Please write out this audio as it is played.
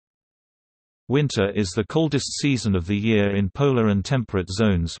Winter is the coldest season of the year in polar and temperate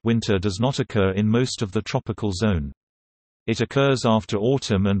zones. Winter does not occur in most of the tropical zone. It occurs after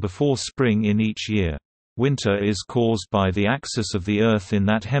autumn and before spring in each year. Winter is caused by the axis of the Earth in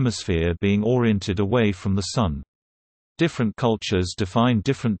that hemisphere being oriented away from the Sun. Different cultures define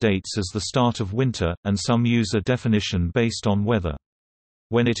different dates as the start of winter, and some use a definition based on weather.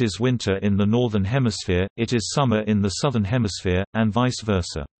 When it is winter in the northern hemisphere, it is summer in the southern hemisphere, and vice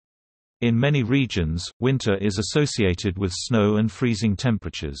versa. In many regions, winter is associated with snow and freezing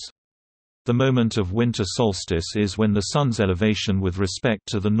temperatures. The moment of winter solstice is when the Sun's elevation with respect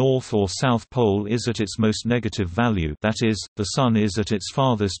to the North or South Pole is at its most negative value, that is, the Sun is at its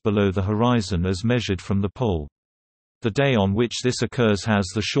farthest below the horizon as measured from the pole. The day on which this occurs has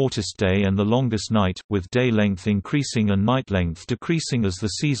the shortest day and the longest night, with day length increasing and night length decreasing as the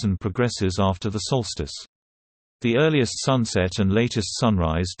season progresses after the solstice. The earliest sunset and latest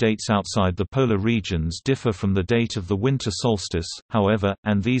sunrise dates outside the polar regions differ from the date of the winter solstice, however,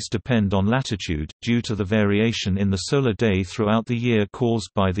 and these depend on latitude, due to the variation in the solar day throughout the year caused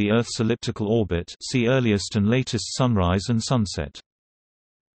by the Earth's elliptical orbit. See earliest and latest sunrise and sunset.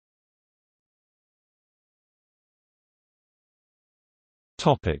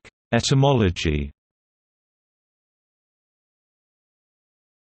 Etymology.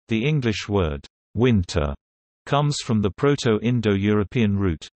 The English word, winter, comes from the Proto-Indo-European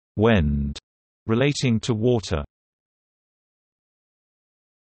root, wend, relating to water.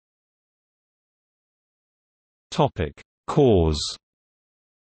 Cause.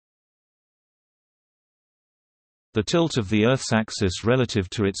 The tilt of the Earth's axis relative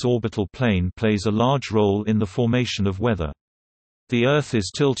to its orbital plane plays a large role in the formation of weather. The Earth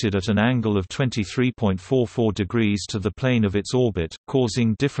is tilted at an angle of 23.44 degrees to the plane of its orbit,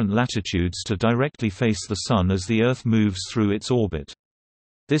 causing different latitudes to directly face the Sun as the Earth moves through its orbit.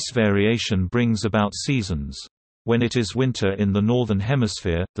 This variation brings about seasons. When it is winter in the Northern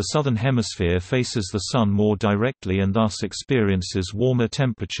Hemisphere, the Southern Hemisphere faces the Sun more directly and thus experiences warmer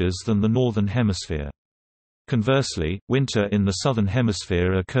temperatures than the Northern Hemisphere. Conversely, winter in the Southern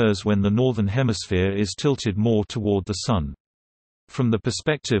Hemisphere occurs when the Northern Hemisphere is tilted more toward the Sun. From the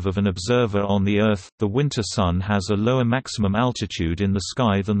perspective of an observer on the Earth, the winter sun has a lower maximum altitude in the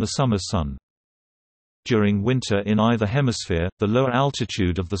sky than the summer sun. During winter in either hemisphere, the lower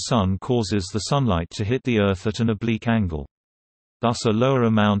altitude of the Sun causes the sunlight to hit the Earth at an oblique angle. Thus a lower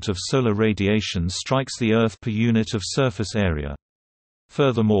amount of solar radiation strikes the Earth per unit of surface area.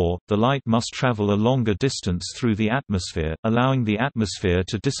 Furthermore, the light must travel a longer distance through the atmosphere, allowing the atmosphere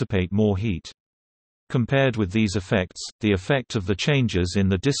to dissipate more heat. Compared with these effects, the effect of the changes in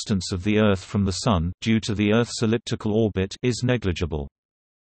the distance of the Earth from the Sun, due to the Earth's elliptical orbit, is negligible.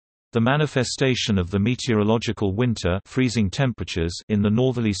 The manifestation of the meteorological winter freezing temperatures in the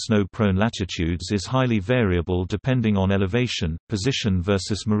northerly snow-prone latitudes is highly variable depending on elevation, position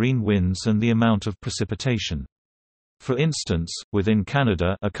versus marine winds and the amount of precipitation. For instance, within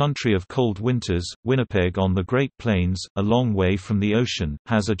Canada, a country of cold winters, Winnipeg on the Great Plains, a long way from the ocean,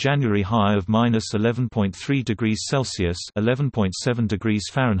 has a January high of -11.3 degrees Celsius (11.7 degrees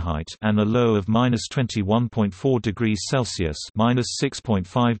Fahrenheit) and a low of -21.4 degrees Celsius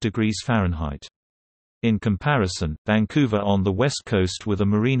 (-6.5 degrees Fahrenheit). In comparison, Vancouver on the west coast with a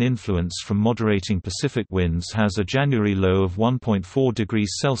marine influence from moderating Pacific winds has a January low of 1.4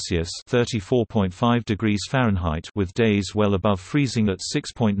 degrees Celsius (34.5 degrees Fahrenheit) with days well above freezing at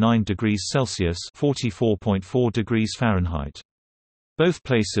 6.9 degrees Celsius (44.4 degrees Fahrenheit). Both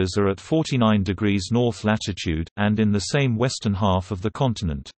places are at 49 degrees north latitude, and in the same western half of the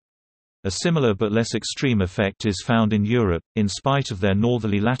continent. A similar but less extreme effect is found in Europe. In spite of their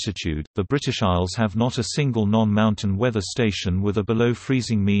northerly latitude, the British Isles have not a single non-mountain weather station with a below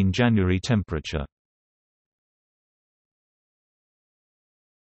freezing mean January temperature.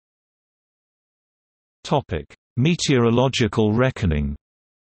 Topic: Meteorological reckoning.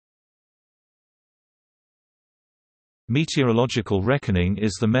 Meteorological reckoning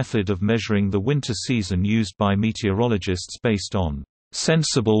is the method of measuring the winter season used by meteorologists based on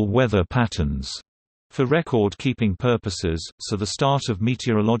sensible weather patterns for record-keeping purposes, so the start of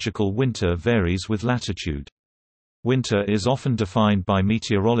meteorological winter varies with latitude. Winter is often defined by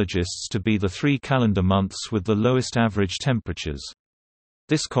meteorologists to be the 3 calendar months with the lowest average temperatures.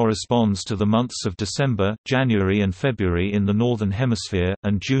 This corresponds to the months of December, January and February in the Northern Hemisphere,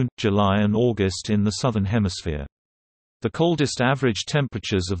 and June, July and August in the Southern Hemisphere. The coldest average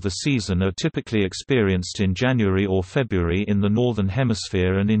temperatures of the season are typically experienced in January or February in the Northern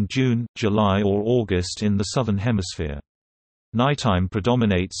Hemisphere and in June, July or August in the Southern Hemisphere. Nighttime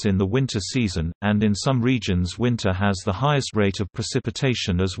predominates in the winter season, and in some regions winter has the highest rate of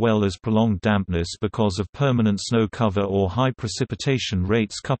precipitation as well as prolonged dampness because of permanent snow cover or high precipitation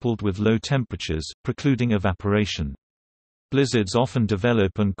rates coupled with low temperatures, precluding evaporation. Blizzards often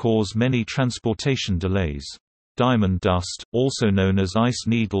develop and cause many transportation delays. Diamond dust, also known as ice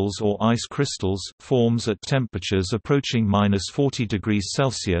needles or ice crystals, forms at temperatures approaching -40 degrees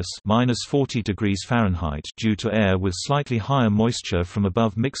Celsius (-40 degrees Fahrenheit) due to air with slightly higher moisture from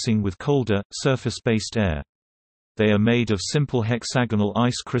above mixing with colder, surface-based air. They are made of simple hexagonal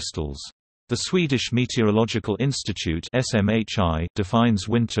ice crystals. The Swedish Meteorological Institute (SMHI) defines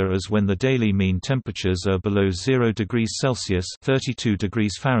winter as when the daily mean temperatures are below 0 degrees Celsius (32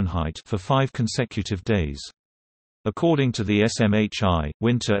 degrees Fahrenheit) for 5 consecutive days. According to the SMHI,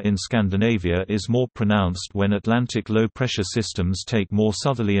 winter in Scandinavia is more pronounced when Atlantic low-pressure systems take more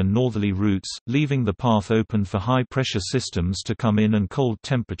southerly and northerly routes, leaving the path open for high-pressure systems to come in and cold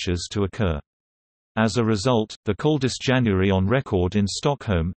temperatures to occur. As a result, the coldest January on record in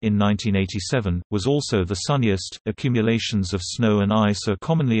Stockholm, in 1987, was also the sunniest. Accumulations of snow and ice are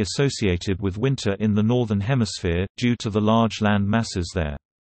commonly associated with winter in the Northern Hemisphere, due to the large land masses there.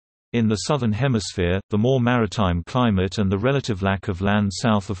 In the Southern Hemisphere, the more maritime climate and the relative lack of land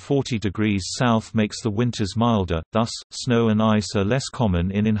south of 40 degrees south makes the winters milder, thus, snow and ice are less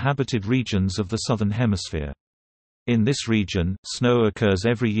common in inhabited regions of the Southern Hemisphere. In this region, snow occurs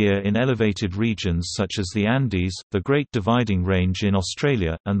every year in elevated regions such as the Andes, the Great Dividing Range in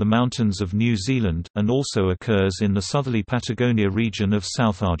Australia, and the mountains of New Zealand, and also occurs in the southerly Patagonia region of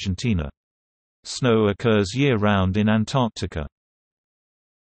South Argentina. Snow occurs year-round in Antarctica.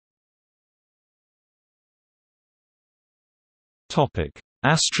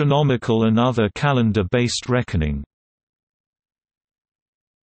 Astronomical and other calendar-based reckoning.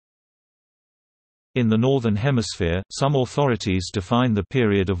 In the Northern Hemisphere, some authorities define the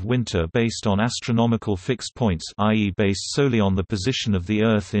period of winter based on astronomical fixed points, i.e. based solely on the position of the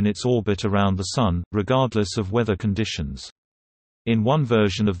Earth in its orbit around the Sun, regardless of weather conditions. In one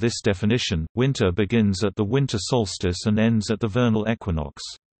version of this definition, winter begins at the winter solstice and ends at the vernal equinox.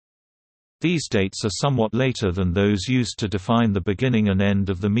 These dates are somewhat later than those used to define the beginning and end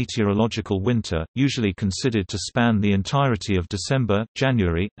of the meteorological winter, usually considered to span the entirety of December,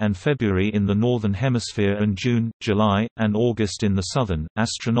 January, and February in the Northern Hemisphere and June, July, and August in the Southern.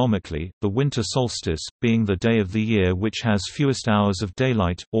 Astronomically, the winter solstice, being the day of the year which has fewest hours of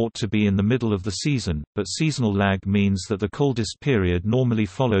daylight, ought to be in the middle of the season, but seasonal lag means that the coldest period normally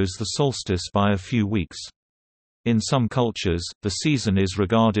follows the solstice by a few weeks. In some cultures, the season is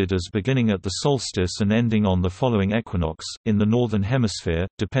regarded as beginning at the solstice and ending on the following equinox. In the Northern Hemisphere,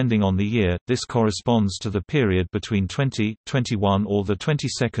 depending on the year, this corresponds to the period between 20, 21 or the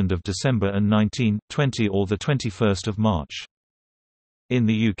 22nd of December and 19, 20 or the 21st of March. In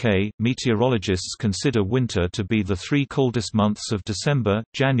the UK, meteorologists consider winter to be the 3 coldest months of December,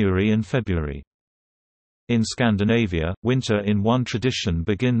 January and February. In Scandinavia, winter in one tradition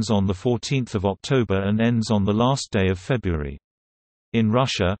begins on 14 October and ends on the last day of February. In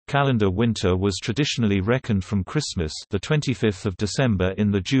Russia, calendar winter was traditionally reckoned from Christmas, the 25th of December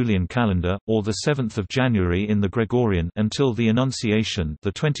in the Julian calendar, or the 7th of January in the Gregorian, until the Annunciation,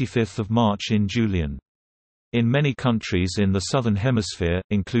 the 25th of March in Julian. In many countries in the Southern Hemisphere,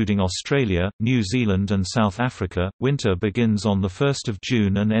 including Australia, New Zealand and South Africa, winter begins on 1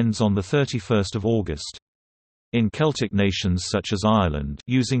 June and ends on 31 August. In Celtic nations such as Ireland,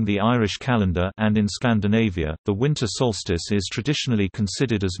 using the Irish calendar, and in Scandinavia, the winter solstice is traditionally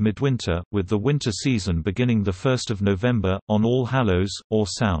considered as midwinter, with the winter season beginning 1 November, on All Hallows, or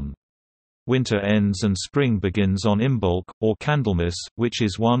Samhain. Winter ends and spring begins on Imbolc, or Candlemas, which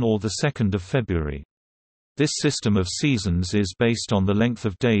is 1 or 2 February. This system of seasons is based on the length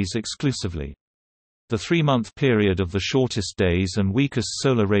of days exclusively. The 3-month period of the shortest days and weakest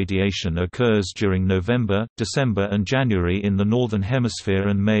solar radiation occurs during November, December and January in the Northern Hemisphere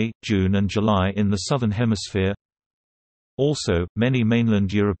and May, June and July in the Southern Hemisphere. Also, many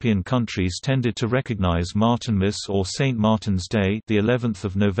mainland European countries tended to recognize Martinmas or St. Martin's Day, the 11th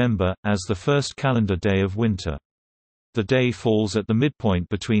of November, as the first calendar day of winter. The day falls at the midpoint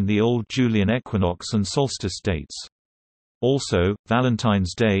between the old Julian equinox and solstice dates. Also,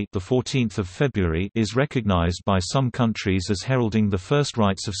 Valentine's Day, the 14th of February, is recognized by some countries as heralding the first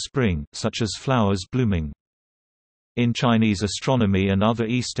rites of spring, such as flowers blooming. In Chinese astronomy and other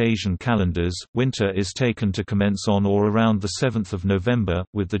East Asian calendars, winter is taken to commence on or around the 7th of November,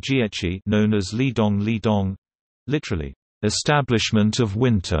 with the Jiechi, known as Lidong, literally, establishment of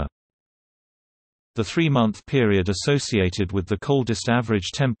winter. The 3-month period associated with the coldest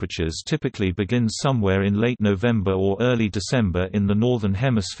average temperatures typically begins somewhere in late November or early December in the Northern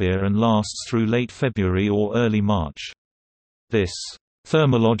Hemisphere and lasts through late February or early March. This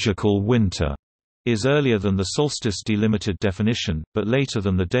thermological winter is earlier than the solstice delimited definition, but later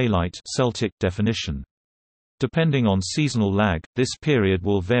than the daylight Celtic definition. Depending on seasonal lag, this period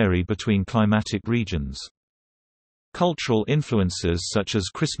will vary between climatic regions. Cultural influences such as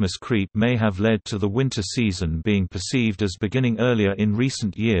Christmas creep may have led to the winter season being perceived as beginning earlier in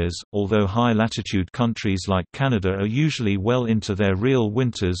recent years, although high-latitude countries like Canada are usually well into their real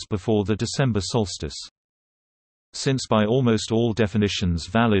winters before the December solstice. Since by almost all definitions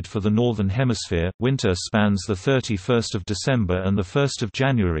valid for the Northern Hemisphere, winter spans the 31st of December and the 1st of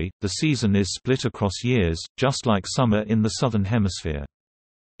January, the season is split across years, just like summer in the Southern Hemisphere.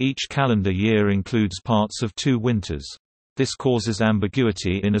 Each calendar year includes parts of 2 winters. This causes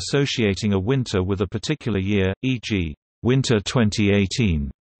ambiguity in associating a winter with a particular year, e.g., winter 2018.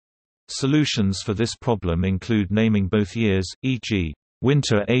 Solutions for this problem include naming both years, e.g.,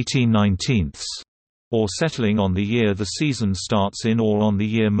 winter 18/19, or settling on the year the season starts in or on the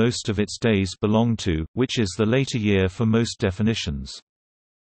year most of its days belong to, which is the later year for most definitions.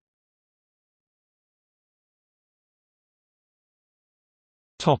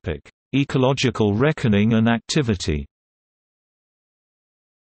 Ecological reckoning and activity.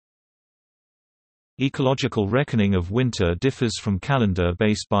 Ecological reckoning of winter differs from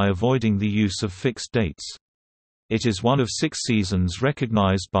calendar-based by avoiding the use of fixed dates. It is one of 6 seasons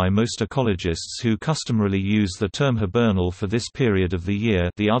recognized by most ecologists who customarily use the term hibernal for this period of the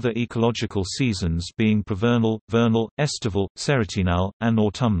year, the other ecological seasons being provernal, vernal, estival, serotinal, and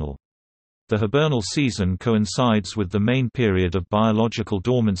autumnal. The hibernal season coincides with the main period of biological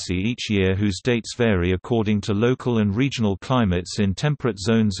dormancy each year, whose dates vary according to local and regional climates in temperate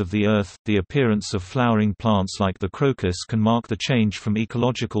zones of the Earth. The appearance of flowering plants like the crocus can mark the change from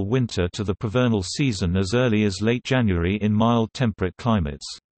ecological winter to the provernal season as early as late January in mild temperate climates.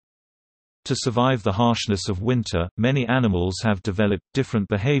 To survive the harshness of winter, many animals have developed different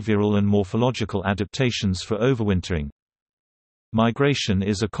behavioral and morphological adaptations for overwintering. Migration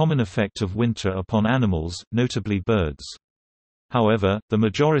is a common effect of winter upon animals, notably birds. However, the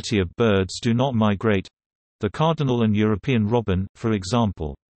majority of birds do not migrate—the cardinal and European robin, for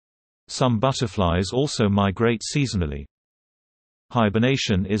example. Some butterflies also migrate seasonally.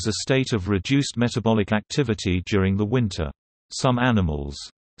 Hibernation is a state of reduced metabolic activity during the winter. Some animals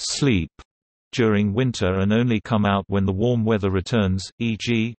sleep during winter and only come out when the warm weather returns,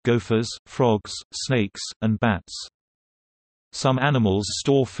 e.g., gophers, frogs, snakes, and bats. Some animals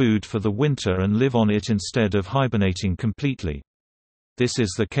store food for the winter and live on it instead of hibernating completely. This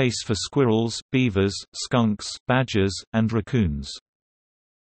is the case for squirrels, beavers, skunks, badgers, and raccoons.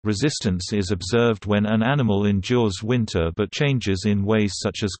 Resistance is observed when an animal endures winter but changes in ways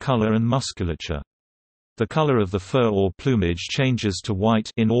such as color and musculature. The color of the fur or plumage changes to white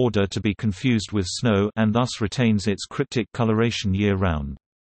in order to be confused with snow and thus retains its cryptic coloration year-round.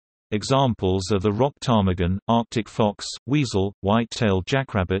 Examples are the rock ptarmigan, Arctic fox, weasel, white-tailed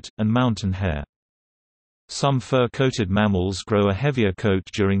jackrabbit, and mountain hare. Some fur-coated mammals grow a heavier coat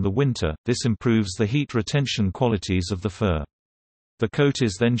during the winter, this improves the heat retention qualities of the fur. The coat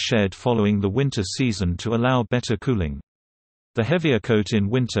is then shed following the winter season to allow better cooling. The heavier coat in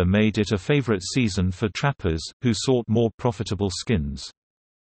winter made it a favorite season for trappers, who sought more profitable skins.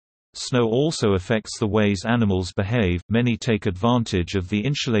 Snow also affects the ways animals behave. Many take advantage of the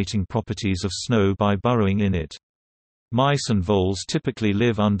insulating properties of snow by burrowing in it. Mice and voles typically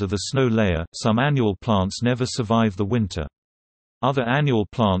live under the snow layer. Some annual plants never survive the winter. Other annual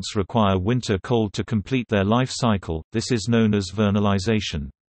plants require winter cold to complete their life cycle, this is known as vernalization.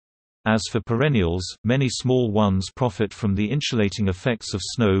 As for perennials, many small ones profit from the insulating effects of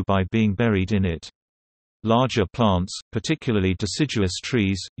snow by being buried in it. Larger plants, particularly deciduous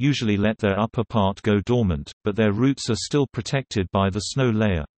trees, usually let their upper part go dormant, but their roots are still protected by the snow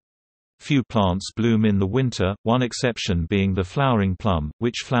layer. Few plants bloom in the winter, one exception being the flowering plum,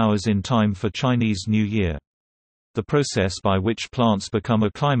 which flowers in time for Chinese New Year. The process by which plants become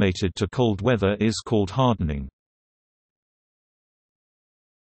acclimated to cold weather is called hardening.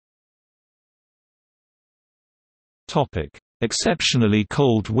 Exceptionally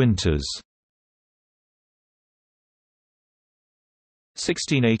cold winters.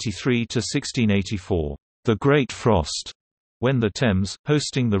 1683 to 1684, the Great Frost, when the Thames,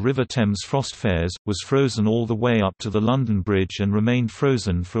 hosting the River Thames Frost Fairs, was frozen all the way up to the London Bridge and remained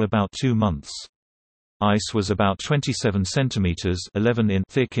frozen for about 2 months. Ice was about 27 centimeters (11 in)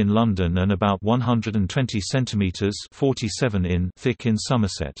 thick in London and about 120 centimeters (47 in) thick in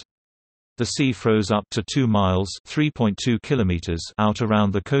Somerset. The sea froze up to 2 miles (3.2 kilometers) out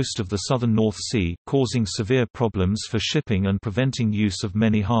around the coast of the southern North Sea, causing severe problems for shipping and preventing use of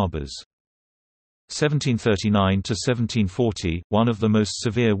many harbors. 1739 to 1740, one of the most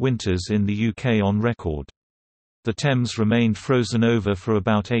severe winters in the UK on record. The Thames remained frozen over for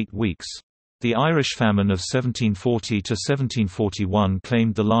about 8 weeks. The Irish famine of 1740 to 1741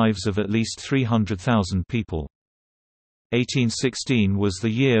 claimed the lives of at least 300,000 people. 1816 was the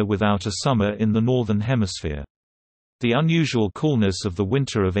year without a summer in the Northern Hemisphere. The unusual coolness of the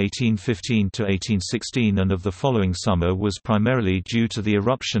winter of 1815 to 1816 and of the following summer was primarily due to the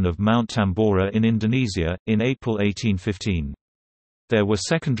eruption of Mount Tambora in Indonesia, in April 1815. There were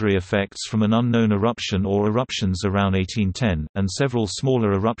secondary effects from an unknown eruption or eruptions around 1810, and several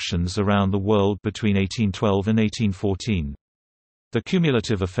smaller eruptions around the world between 1812 and 1814. The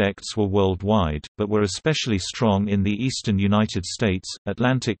cumulative effects were worldwide, but were especially strong in the eastern United States,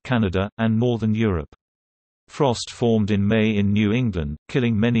 Atlantic Canada, and northern Europe. Frost formed in May in New England,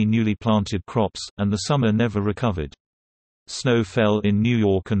 killing many newly planted crops, and the summer never recovered. Snow fell in New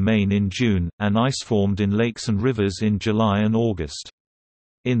York and Maine in June, and ice formed in lakes and rivers in July and August.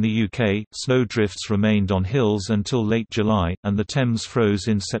 In the UK, snow drifts remained on hills until late July, and the Thames froze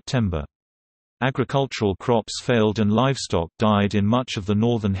in September. Agricultural crops failed and livestock died in much of the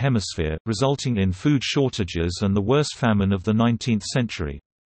Northern Hemisphere, resulting in food shortages and the worst famine of the 19th century.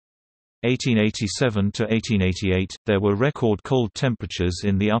 1887 to 1888, there were record cold temperatures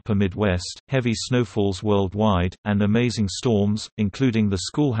in the upper Midwest, heavy snowfalls worldwide, and amazing storms, including the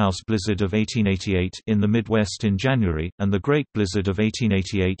Schoolhouse Blizzard of 1888 in the Midwest in January, and the Great Blizzard of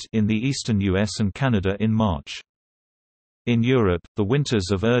 1888 in the eastern US and Canada in March. In Europe, the winters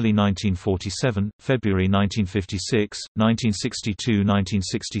of early 1947, February 1956,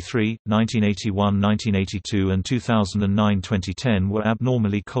 1962–1963, 1981–1982 and 2009–2010 were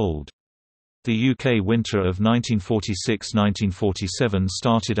abnormally cold. The UK winter of 1946–1947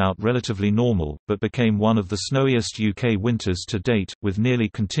 started out relatively normal, but became one of the snowiest UK winters to date, with nearly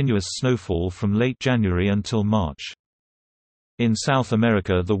continuous snowfall from late January until March. In South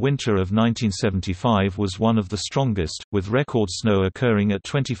America, the winter of 1975 was one of the strongest, with record snow occurring at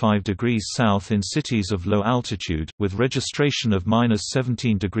 25 degrees south in cities of low altitude, with registration of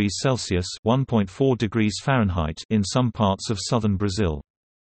 -17 degrees Celsius (1.4 degrees Fahrenheit) in some parts of southern Brazil.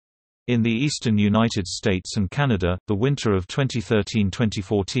 In the eastern United States and Canada, the winter of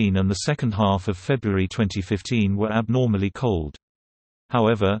 2013–2014 and the second half of February 2015 were abnormally cold.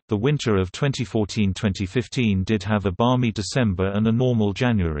 However, the winter of 2014–2015 did have a balmy December and a normal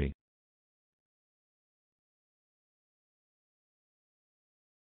January.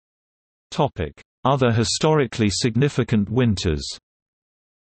 Other historically significant winters.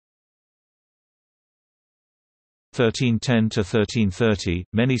 1310–1330,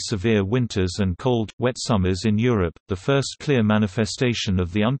 many severe winters and cold, wet summers in Europe, the first clear manifestation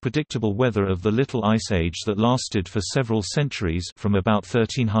of the unpredictable weather of the Little Ice Age that lasted for several centuries from about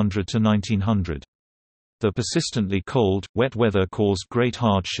 1300 to 1900. The persistently cold, wet weather caused great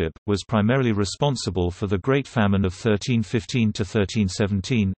hardship, was primarily responsible for the Great Famine of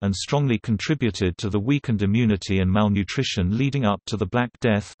 1315–1317, and strongly contributed to the weakened immunity and malnutrition leading up to the Black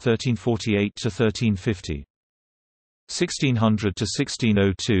Death 1348–1350. 1600 to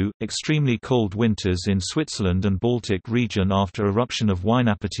 1602, extremely cold winters in Switzerland and Baltic region after eruption of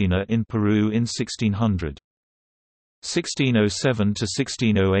Huaynaputina in Peru in 1600. 1607 to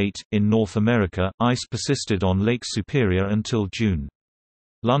 1608, in North America, ice persisted on Lake Superior until June.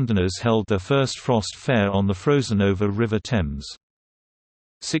 Londoners held their first frost fair on the frozen-over River Thames.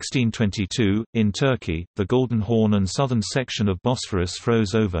 1622, in Turkey, the Golden Horn and southern section of Bosphorus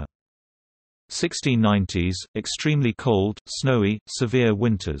froze over. 1690s, extremely cold, snowy, severe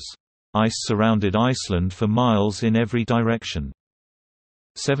winters. Ice surrounded Iceland for miles in every direction.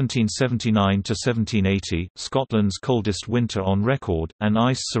 1779 to 1780, Scotland's coldest winter on record, and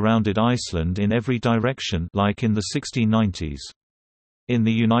ice surrounded Iceland in every direction like in the 1690s. In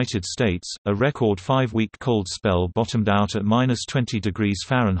the United States, a record 5-week cold spell bottomed out at -20 degrees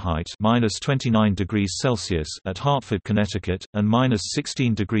Fahrenheit (-29 degrees Celsius) at Hartford, Connecticut, and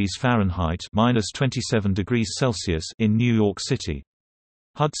 -16 degrees Fahrenheit (-27 degrees Celsius) in New York City.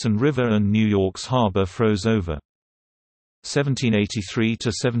 Hudson River and New York's harbor froze over. 1783 to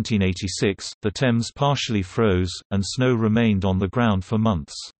 1786, the Thames partially froze, and snow remained on the ground for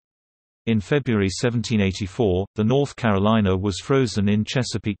months. In February 1784, the North Carolina was frozen in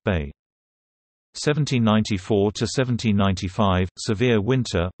Chesapeake Bay. 1794 to 1795, severe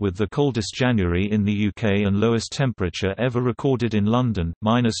winter, with the coldest January in the UK and lowest temperature ever recorded in London,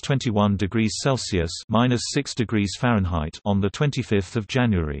 -21 degrees Celsius (-6 degrees Fahrenheit) on the 25th of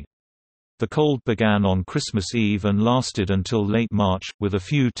January. The cold began on Christmas Eve and lasted until late March, with a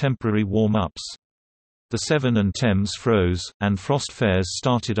few temporary warm-ups. The Severn and Thames froze, and frost fairs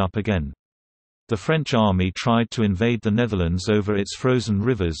started up again. The French army tried to invade the Netherlands over its frozen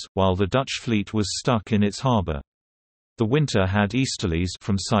rivers, while the Dutch fleet was stuck in its harbour. The winter had easterlies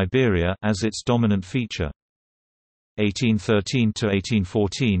from Siberia as its dominant feature. 1813 to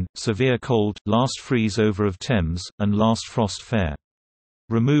 1814, severe cold, last freeze-over of Thames, and last frost fair.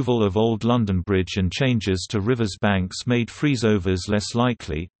 Removal of Old London Bridge and changes to rivers' banks made freeze-overs less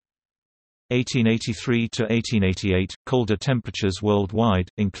likely. 1883 to 1888, colder temperatures worldwide,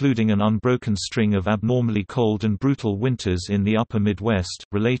 including an unbroken string of abnormally cold and brutal winters in the upper Midwest,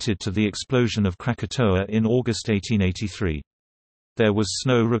 related to the explosion of Krakatoa in August 1883. There was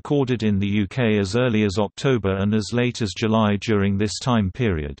snow recorded in the UK as early as October and as late as July during this time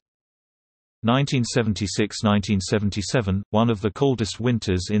period. 1976–1977, one of the coldest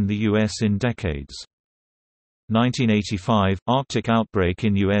winters in the U.S. in decades. 1985, Arctic outbreak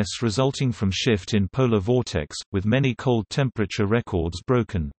in U.S. resulting from shift in polar vortex, with many cold temperature records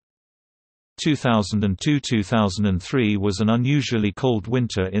broken. 2002–2003 was an unusually cold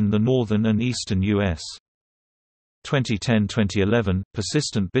winter in the northern and eastern U.S. 2010–2011,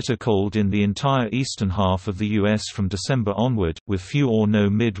 persistent bitter cold in the entire eastern half of the U.S. from December onward, with few or no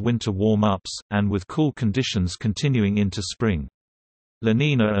mid-winter warm-ups, and with cool conditions continuing into spring. La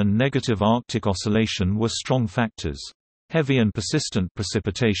Niña and negative Arctic oscillation were strong factors. Heavy and persistent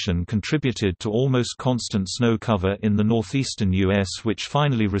precipitation contributed to almost constant snow cover in the northeastern U.S., which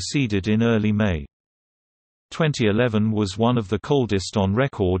finally receded in early May. 2011 was one of the coldest on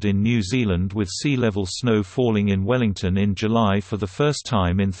record in New Zealand, with sea-level snow falling in Wellington in July for the first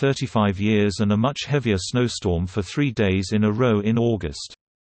time in 35 years and a much heavier snowstorm for 3 days in a row in August.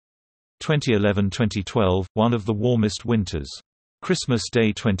 2011–2012, one of the warmest winters. Christmas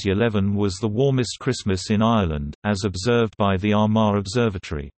Day 2011 was the warmest Christmas in Ireland, as observed by the Armagh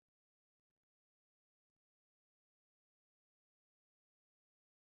Observatory.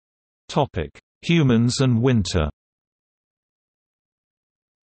 Humans and winter.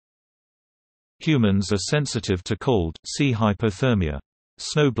 Humans are sensitive to cold, see hypothermia.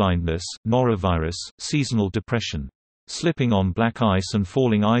 Snowblindness, norovirus, seasonal depression. Slipping on black ice and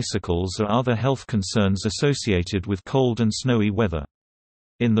falling icicles are other health concerns associated with cold and snowy weather.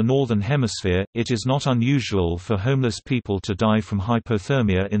 In the Northern Hemisphere, it is not unusual for homeless people to die from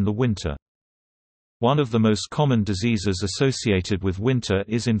hypothermia in the winter. One of the most common diseases associated with winter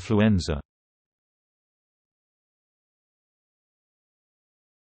is influenza.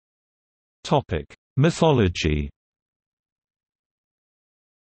 Mythology.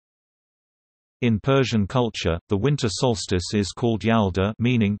 In Persian culture, the winter solstice is called Yalda,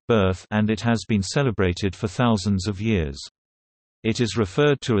 meaning birth, and it has been celebrated for thousands of years. It is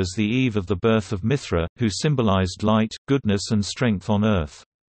referred to as the eve of the birth of Mithra, who symbolized light, goodness and strength on earth.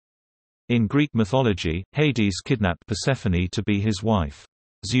 In Greek mythology, Hades kidnapped Persephone to be his wife.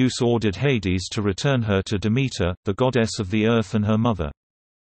 Zeus ordered Hades to return her to Demeter, the goddess of the earth and her mother.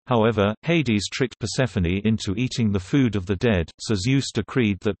 However, Hades tricked Persephone into eating the food of the dead, so Zeus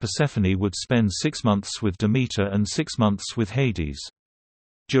decreed that Persephone would spend 6 months with Demeter and 6 months with Hades.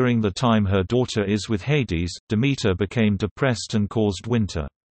 During the time her daughter is with Hades, Demeter became depressed and caused winter.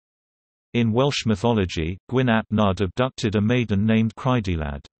 In Welsh mythology, Gwyn ap Nudd abducted a maiden named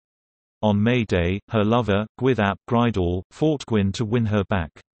Creiddylad. On May Day, her lover, Gwydd ap Greidor, fought Gwyn to win her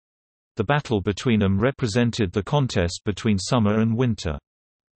back. The battle between them represented the contest between summer and winter.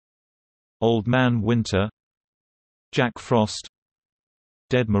 Old Man Winter, Jack Frost,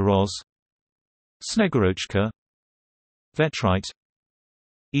 Dead Moroz, Snegorochka, Vetrite.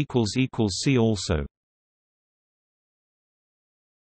 See also